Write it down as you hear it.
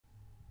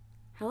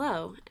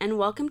Hello, and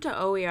welcome to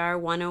OER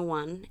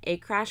 101, a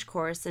crash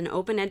course in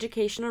Open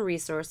Educational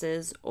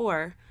Resources,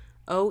 or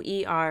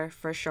OER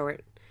for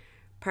short.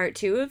 Part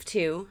 2 of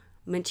 2,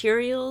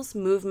 Materials,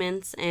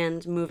 Movements,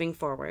 and Moving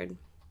Forward.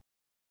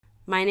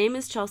 My name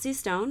is Chelsea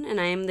Stone, and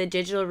I am the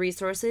Digital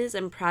Resources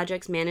and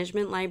Projects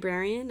Management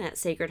Librarian at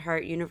Sacred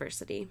Heart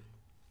University.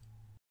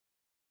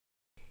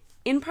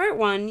 In Part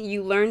 1,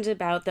 you learned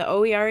about the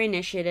OER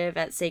initiative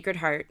at Sacred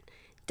Heart,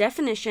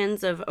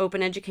 definitions of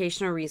open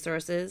educational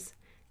resources,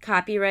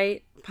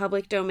 copyright,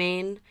 public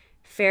domain,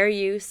 fair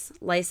use,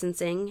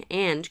 licensing,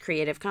 and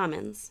Creative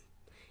Commons.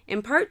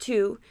 In Part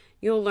 2,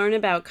 you'll learn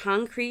about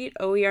concrete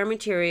OER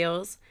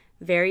materials,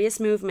 various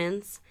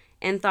movements,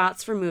 and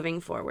thoughts for moving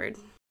forward.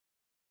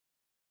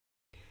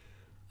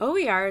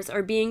 OERs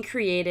are being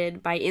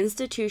created by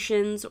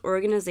institutions,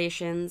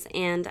 organizations,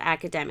 and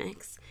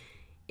academics.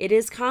 It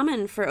is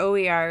common for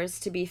OERs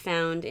to be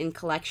found in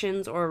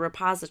collections or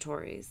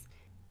repositories.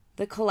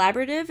 The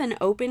collaborative and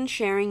open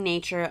sharing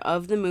nature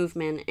of the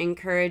movement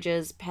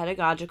encourages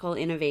pedagogical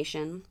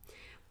innovation.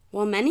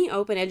 While many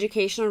open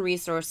educational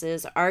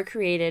resources are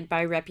created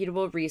by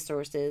reputable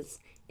resources,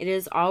 it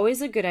is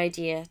always a good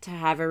idea to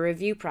have a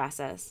review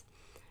process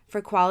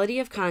for quality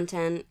of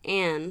content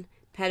and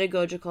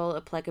pedagogical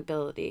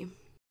applicability.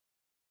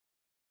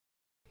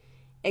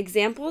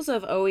 Examples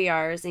of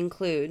OERs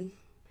include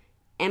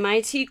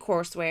MIT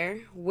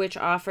Courseware, which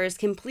offers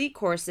complete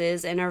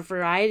courses in a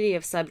variety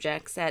of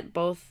subjects at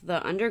both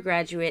the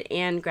undergraduate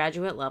and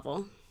graduate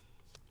level.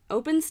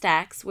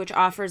 OpenStax, which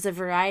offers a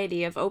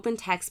variety of open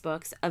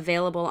textbooks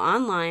available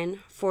online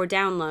for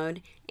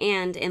download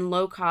and in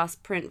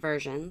low-cost print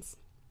versions.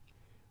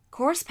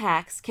 Course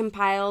packs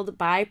compiled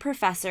by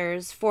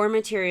professors for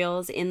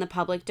materials in the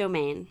public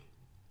domain.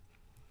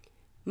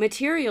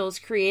 Materials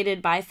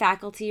created by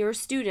faculty or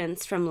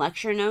students from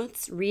lecture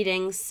notes,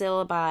 readings,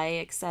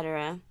 syllabi,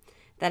 etc.,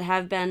 that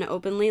have been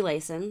openly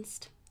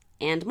licensed,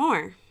 and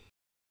more.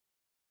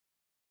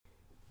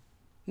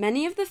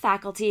 Many of the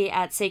faculty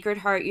at Sacred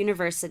Heart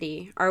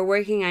University are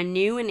working on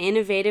new and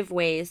innovative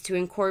ways to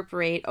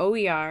incorporate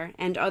OER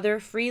and other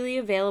freely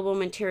available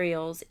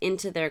materials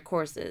into their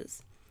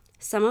courses.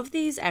 Some of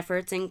these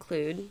efforts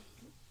include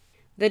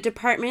the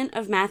Department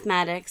of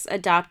Mathematics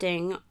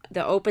adopting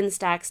the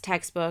OpenStax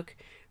textbook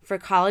for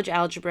college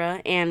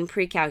algebra and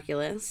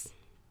pre-calculus.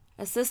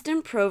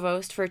 Assistant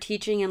Provost for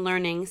Teaching and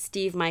Learning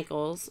Steve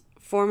Michaels,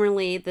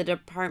 formerly the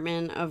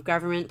Department of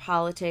Government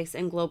Politics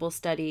and Global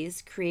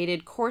Studies,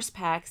 created course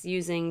packs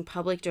using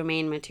public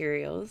domain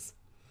materials.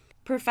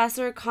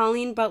 Professor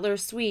Colleen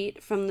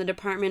Butler-Sweet from the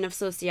Department of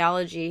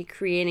Sociology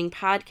creating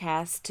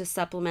podcasts to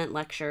supplement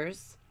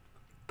lectures.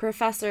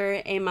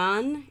 Professor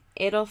Ayman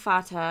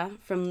Edelfatah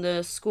from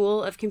the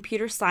School of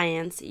Computer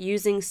Science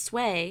using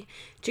Sway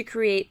to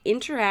create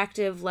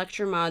interactive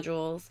lecture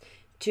modules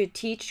to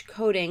teach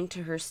coding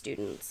to her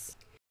students.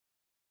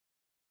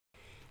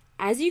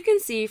 As you can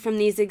see from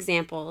these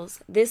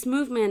examples, this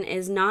movement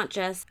is not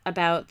just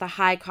about the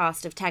high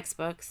cost of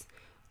textbooks.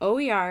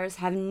 OERs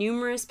have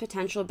numerous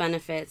potential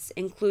benefits,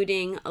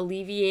 including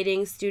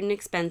alleviating student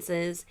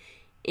expenses,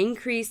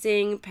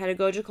 increasing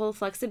pedagogical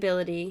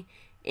flexibility,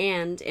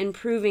 and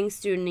improving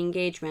student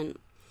engagement.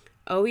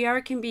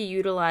 OER can be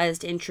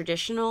utilized in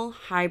traditional,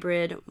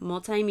 hybrid,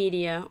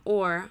 multimedia,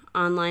 or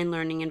online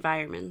learning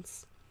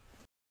environments.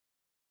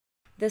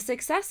 The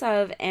success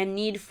of and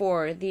need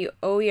for the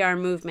OER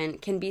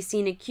movement can be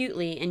seen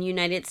acutely in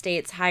United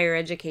States higher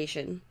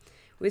education,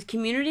 with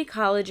community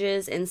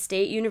colleges and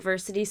state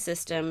university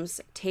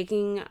systems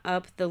taking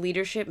up the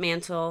leadership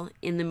mantle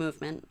in the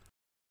movement.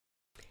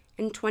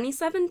 In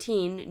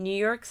 2017, New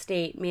York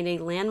State made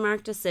a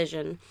landmark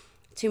decision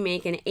to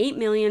make an $8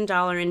 million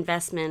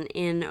investment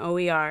in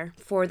OER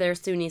for their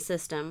SUNY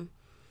system.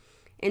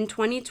 In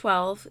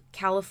 2012,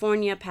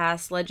 California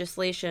passed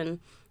legislation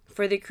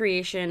for the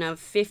creation of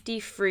 50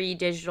 free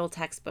digital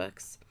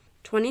textbooks.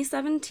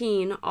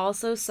 2017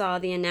 also saw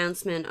the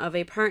announcement of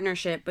a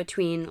partnership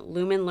between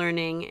Lumen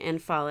Learning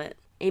and Follett,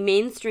 a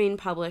mainstream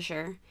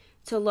publisher,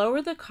 to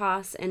lower the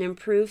costs and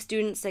improve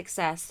student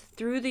success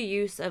through the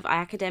use of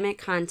academic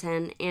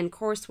content and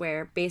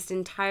courseware based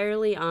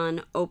entirely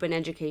on open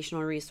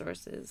educational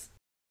resources.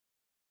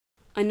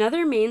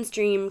 Another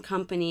mainstream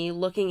company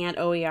looking at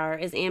OER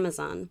is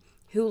Amazon,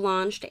 who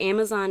launched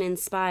Amazon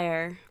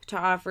Inspire to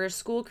offer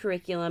school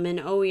curriculum and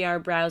OER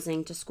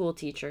browsing to school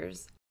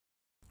teachers.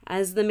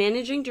 As the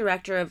managing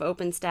director of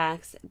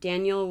OpenStax,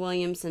 Daniel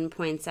Williamson,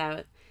 points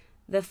out,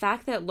 the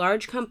fact that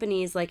large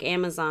companies like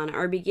Amazon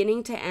are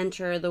beginning to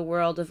enter the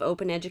world of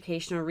open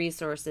educational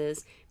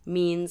resources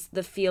means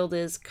the field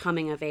is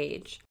coming of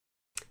age.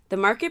 The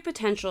market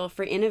potential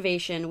for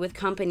innovation with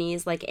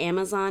companies like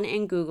Amazon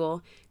and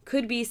Google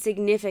could be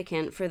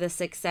significant for the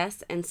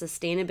success and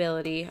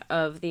sustainability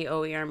of the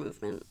OER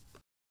movement.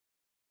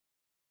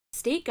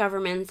 State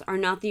governments are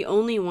not the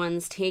only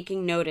ones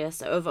taking notice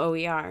of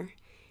OER.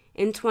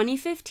 In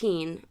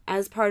 2015,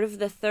 as part of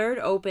the third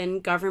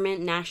Open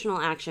Government National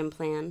Action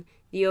Plan,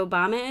 the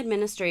Obama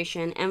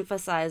administration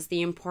emphasized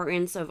the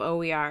importance of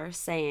OER,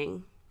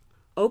 saying,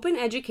 Open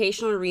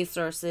educational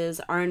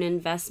resources are an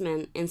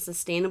investment in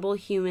sustainable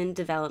human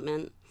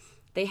development.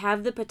 They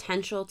have the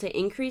potential to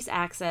increase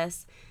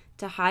access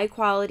to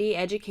high-quality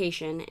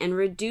education and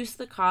reduce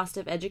the cost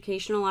of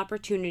educational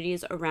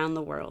opportunities around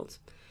the world.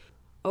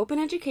 Open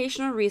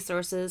educational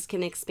resources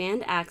can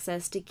expand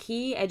access to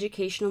key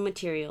educational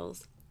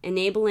materials,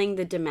 enabling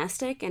the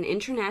domestic and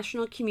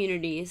international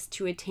communities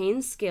to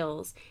attain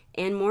skills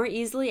and more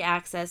easily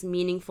access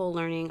meaningful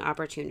learning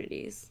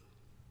opportunities.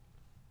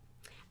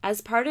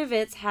 As part of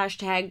its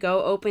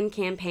 #GoOpen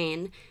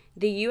campaign,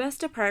 the U.S.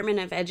 Department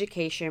of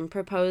Education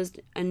proposed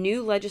a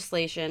new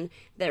legislation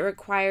that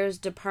requires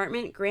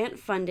department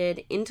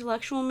grant-funded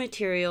intellectual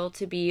material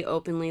to be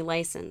openly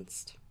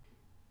licensed.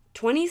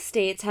 20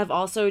 states have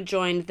also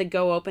joined the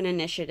GoOpen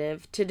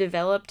initiative to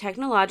develop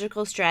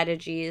technological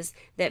strategies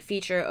that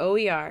feature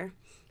OER,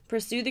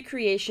 pursue the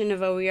creation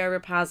of OER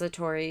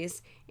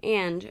repositories,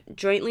 and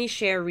jointly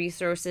share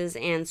resources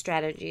and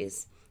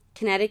strategies.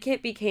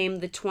 Connecticut became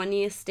the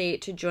 20th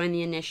state to join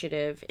the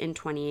initiative in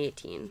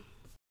 2018.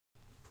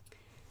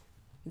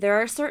 There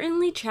are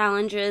certainly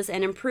challenges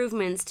and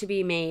improvements to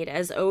be made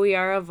as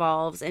OER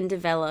evolves and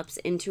develops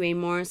into a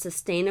more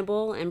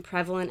sustainable and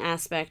prevalent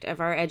aspect of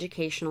our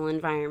educational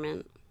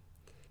environment.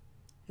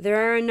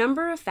 There are a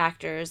number of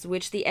factors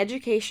which the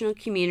educational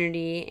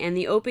community and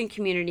the open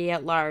community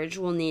at large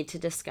will need to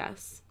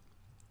discuss.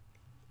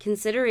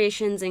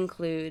 Considerations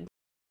include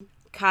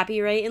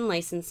copyright and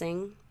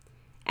licensing,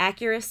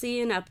 accuracy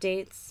and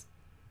updates,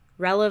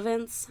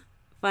 relevance,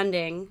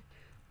 funding,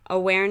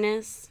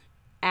 awareness,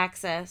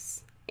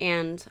 access,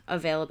 and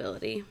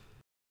availability.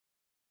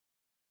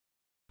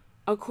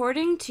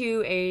 According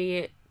to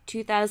a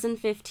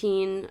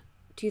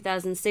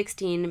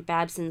 2015-2016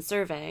 Babson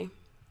survey,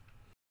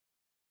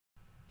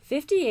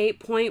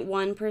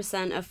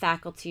 58.1% of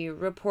faculty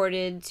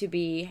reported to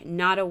be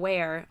not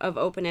aware of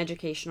open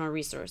educational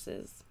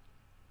resources.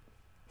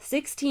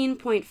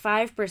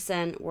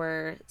 16.5%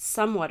 were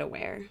somewhat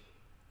aware.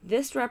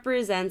 This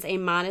represents a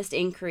modest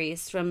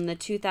increase from the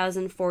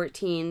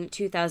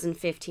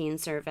 2014-2015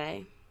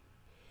 survey.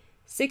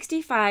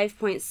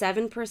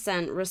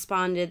 65.7%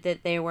 responded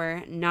that they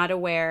were not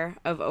aware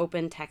of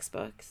open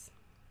textbooks.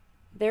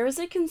 There is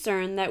a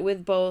concern that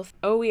with both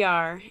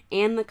OER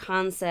and the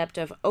concept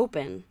of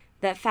open,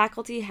 that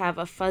faculty have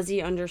a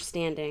fuzzy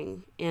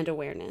understanding and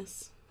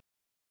awareness.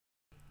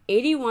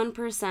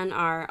 81%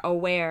 are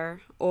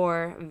aware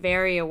or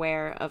very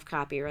aware of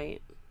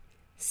copyright.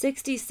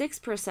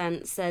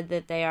 66% said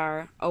that they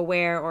are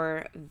aware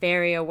or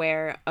very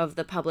aware of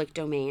the public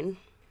domain.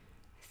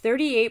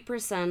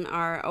 38%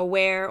 are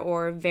aware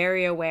or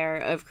very aware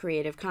of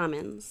Creative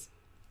Commons.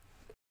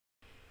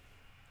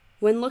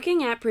 When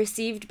looking at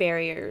perceived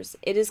barriers,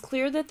 it is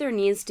clear that there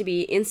needs to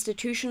be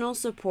institutional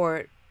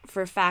support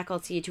for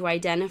faculty to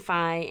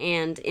identify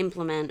and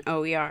implement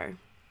OER.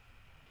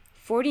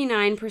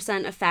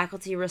 49% of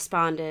faculty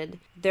responded,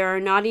 "There are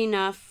not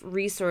enough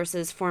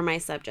resources for my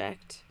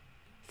subject."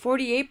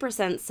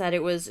 48% said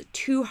it was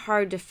too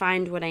hard to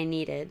find what I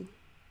needed.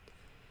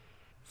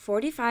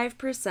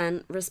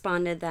 45%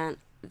 responded that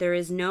there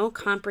is no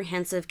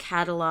comprehensive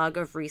catalog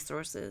of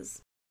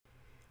resources.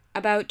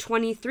 About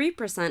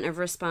 23% of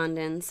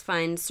respondents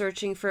find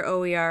searching for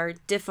OER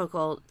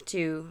difficult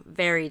to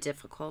very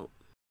difficult,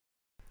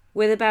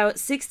 with about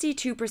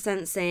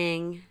 62%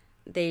 saying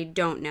they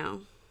don't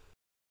know.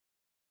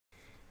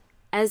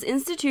 As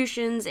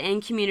institutions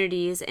and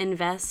communities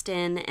invest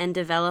in and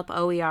develop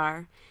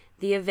OER,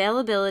 the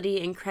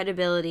availability and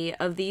credibility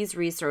of these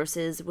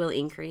resources will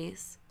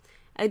increase.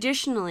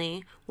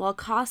 Additionally, while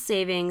cost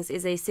savings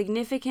is a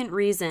significant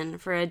reason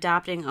for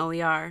adopting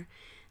OER,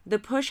 the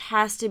push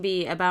has to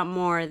be about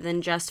more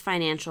than just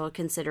financial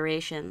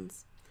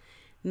considerations.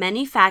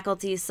 Many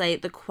faculty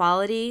cite the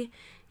quality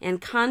and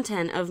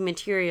content of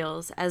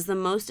materials as the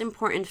most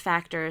important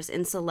factors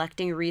in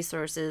selecting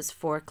resources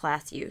for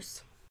class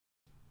use.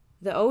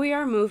 The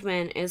OER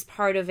movement is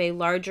part of a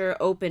larger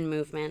open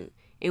movement,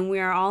 and we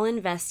are all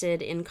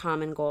invested in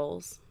common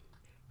goals.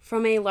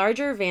 From a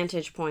larger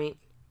vantage point,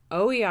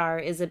 OER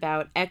is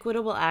about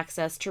equitable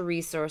access to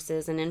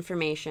resources and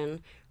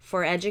information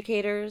for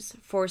educators,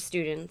 for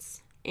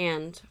students,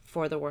 and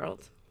for the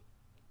world.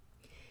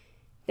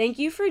 Thank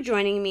you for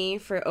joining me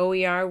for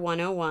OER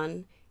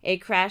 101, a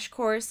crash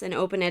course in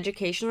open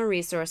educational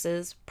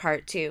resources,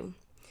 Part 2.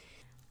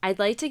 I'd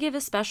like to give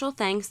a special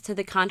thanks to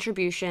the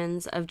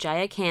contributions of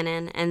Jaya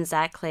Cannon and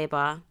Zach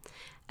Claybaugh,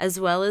 as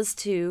well as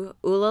to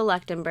Ulla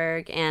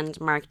Lechtenberg and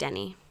Mark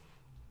Denny.